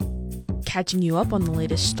catching you up on the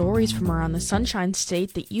latest stories from around the Sunshine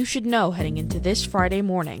State that you should know heading into this Friday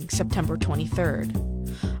morning, September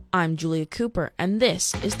 23rd. I'm Julia Cooper, and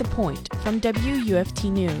this is The Point from WUFT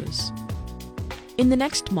News. In the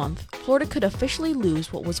next month, Florida could officially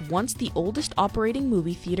lose what was once the oldest operating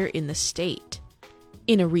movie theater in the state.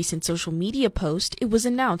 In a recent social media post, it was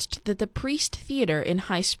announced that the Priest Theater in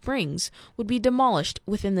High Springs would be demolished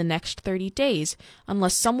within the next 30 days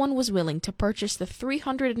unless someone was willing to purchase the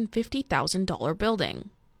 $350,000 building.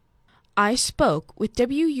 I spoke with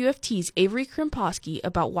WUFT's Averi Kremposky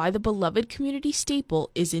about why the beloved community staple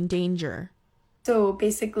is in danger. So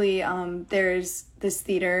basically, there's this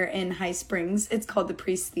theater in High Springs. It's called the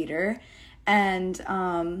Priest Theater. And,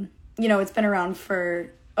 it's been around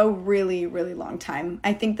for a really, really long time.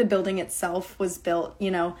 I think the building itself was built,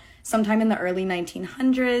 sometime in the early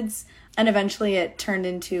 1900s. And eventually it turned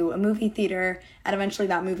into a movie theater. And eventually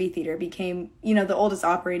that movie theater became, the oldest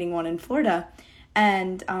operating one in Florida.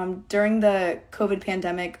 And during the COVID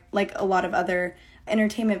pandemic, like a lot of other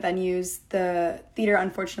entertainment venues, the theater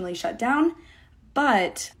unfortunately shut down.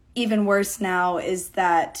 But even worse now is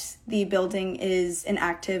that the building is in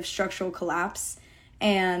active structural collapse.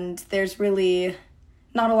 And there's really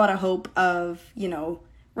not a lot of hope of,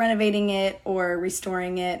 renovating it or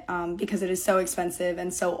restoring it because it is so expensive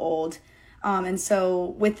and so old. And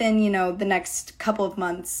so within, the next couple of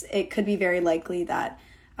months, it could be very likely that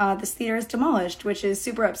this theater is demolished, which is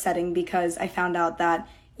super upsetting because I found out that,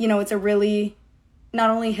 it's a really not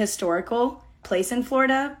only historical place in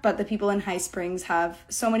Florida, but the people in High Springs have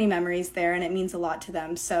so many memories there and it means a lot to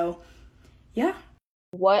them. So, yeah.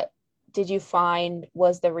 What did you find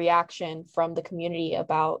was the reaction from the community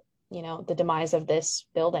about, the demise of this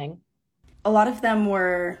building? A lot of them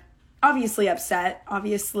were obviously upset.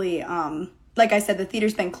 Obviously, like I said, the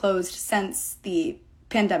theater's been closed since the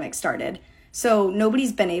pandemic started. So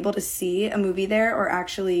nobody's been able to see a movie there or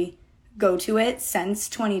actually go to it since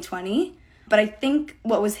 2020. But I think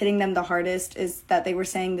what was hitting them the hardest is that they were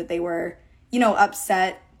saying that they were,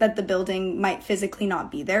 upset that the building might physically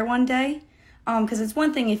not be there one day. Because it's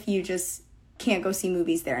one thing if you just can't go see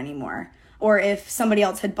movies there anymore, or if somebody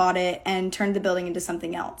else had bought it and turned the building into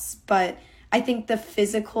something else. But I think the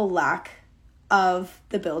physical lack of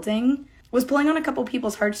the building was pulling on a couple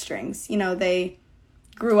people's heartstrings. They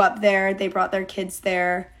grew up there, they brought their kids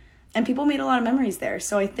there, and people made a lot of memories there.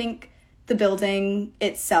 So I think the building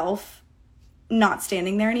itself not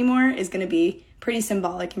standing there anymore is going to be pretty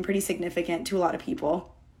symbolic and pretty significant to a lot of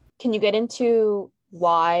people. Can you get into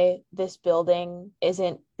why this building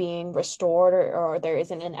isn't being restored or there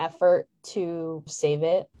isn't an effort to save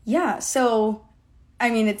it? Yeah, so,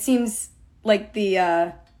 it seems like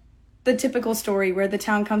the typical story where the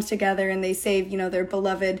town comes together and they save, their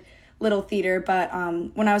beloved little theater. But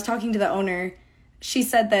when I was talking to the owner, she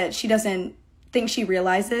said that she doesn't think she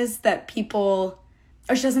realizes that people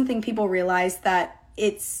realize that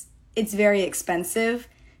it's very expensive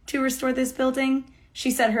to restore this building. She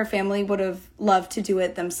said her family would have loved to do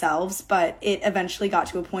it themselves, but it eventually got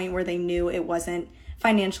to a point where they knew it wasn't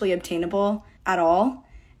financially obtainable at all.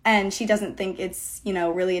 And she doesn't think it's,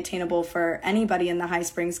 really attainable for anybody in the High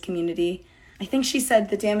Springs community. I think she said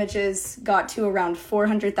the damages got to around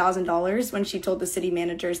 $400,000 when she told the city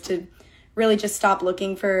managers to really just stop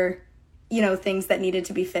looking for, things that needed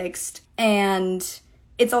to be fixed. And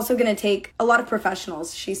it's also going to take a lot of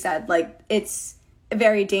professionals, she said. It's a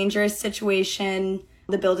very dangerous situation.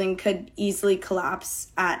 The building could easily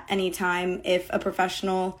collapse at any time if a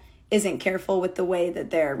professional isn't careful with the way that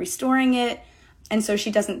they're restoring it. And so she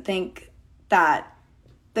doesn't think that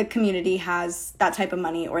the community has that type of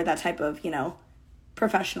money or that type of,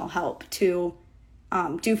 professional help to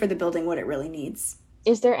do for the building what it really needs.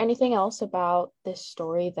 Is there anything else about this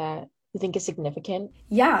story that you think is significant?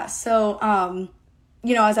 Yeah, so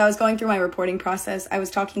as I was going through my reporting process, I was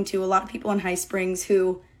talking to a lot of people in High Springs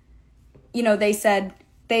who, they said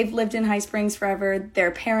they've lived in High Springs forever. Their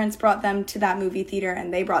parents brought them to that movie theater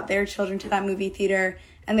and they brought their children to that movie theater.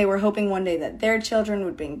 And they were hoping one day that their children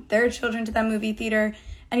would bring their children to that movie theater.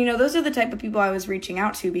 And, those are the type of people I was reaching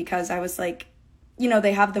out to because I was like,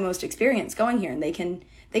 they have the most experience going here and they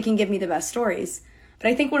can give me the best stories. But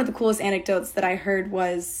I think one of the coolest anecdotes that I heard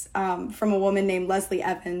was from a woman named Leslie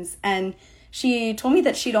Evans. And she told me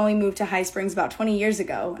that she'd only moved to High Springs about 20 years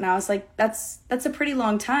ago. And I was like, that's a pretty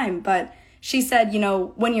long time. But she said,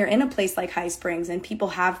 when you're in a place like High Springs and people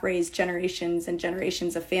have raised generations and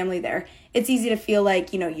generations of family there, it's easy to feel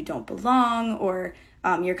like, you don't belong or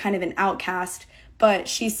you're kind of an outcast. But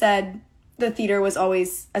she said the theater was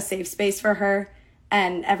always a safe space for her.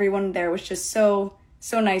 And everyone there was just so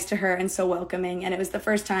nice to her and so welcoming. And it was the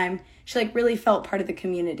first time she really felt part of the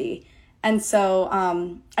community. And so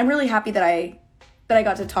I'm really happy that I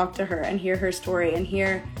got to talk to her and hear her story and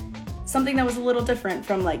hear something that was a little different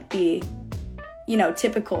from like the,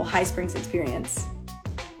 typical High Springs experience.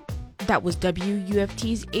 That was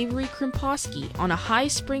WUFT's Averi Kremposky on a High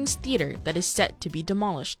Springs theater that is set to be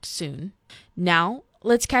demolished soon. Now,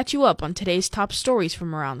 let's catch you up on today's top stories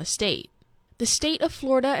from around the state. The state of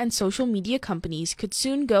Florida and social media companies could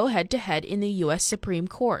soon go head-to-head in the U.S. Supreme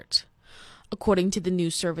Court. According to the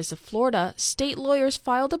News Service of Florida, state lawyers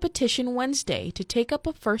filed a petition Wednesday to take up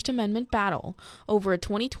a First Amendment battle over a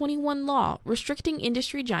 2021 law restricting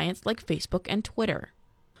industry giants like Facebook and Twitter.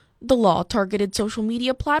 The law targeted social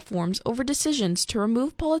media platforms over decisions to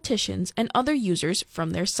remove politicians and other users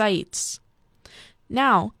from their sites.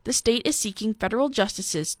 Now, the state is seeking federal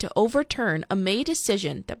justices to overturn a May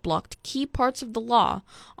decision that blocked key parts of the law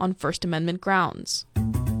on First Amendment grounds.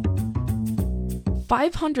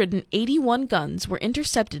 581 guns were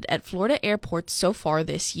intercepted at Florida airports so far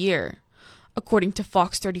this year. According to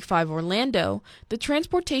Fox 35 Orlando, the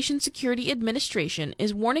Transportation Security Administration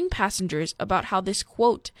is warning passengers about how this,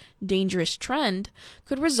 quote, dangerous trend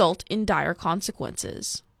could result in dire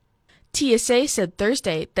consequences. TSA said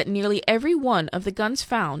Thursday that nearly every one of the guns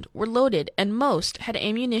found were loaded and most had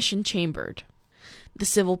ammunition chambered. The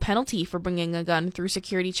civil penalty for bringing a gun through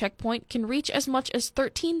security checkpoint can reach as much as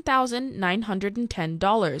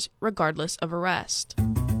 $13,910, regardless of arrest.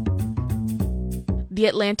 The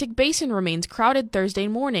Atlantic Basin remains crowded Thursday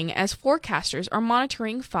morning as forecasters are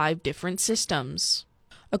monitoring 5 different systems.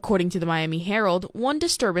 According to the Miami Herald, one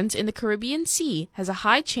disturbance in the Caribbean Sea has a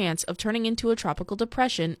high chance of turning into a tropical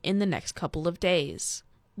depression in the next couple of days.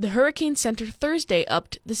 The Hurricane Center Thursday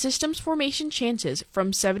upped the system's formation chances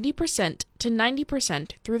from 70% to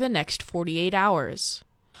 90% through the next 48 hours.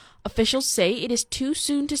 Officials say it is too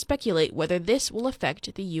soon to speculate whether this will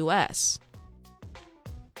affect the U.S.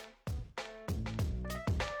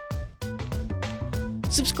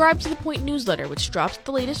 Subscribe to The Point newsletter, which drops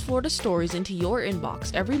the latest Florida stories into your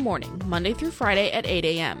inbox every morning, Monday through Friday at 8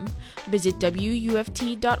 a.m. Visit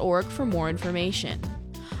WUFT.org for more information.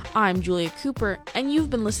 I'm Julia Cooper, and you've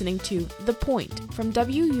been listening to The Point from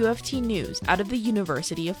WUFT News out of the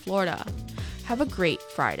University of Florida. Have a great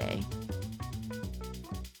Friday.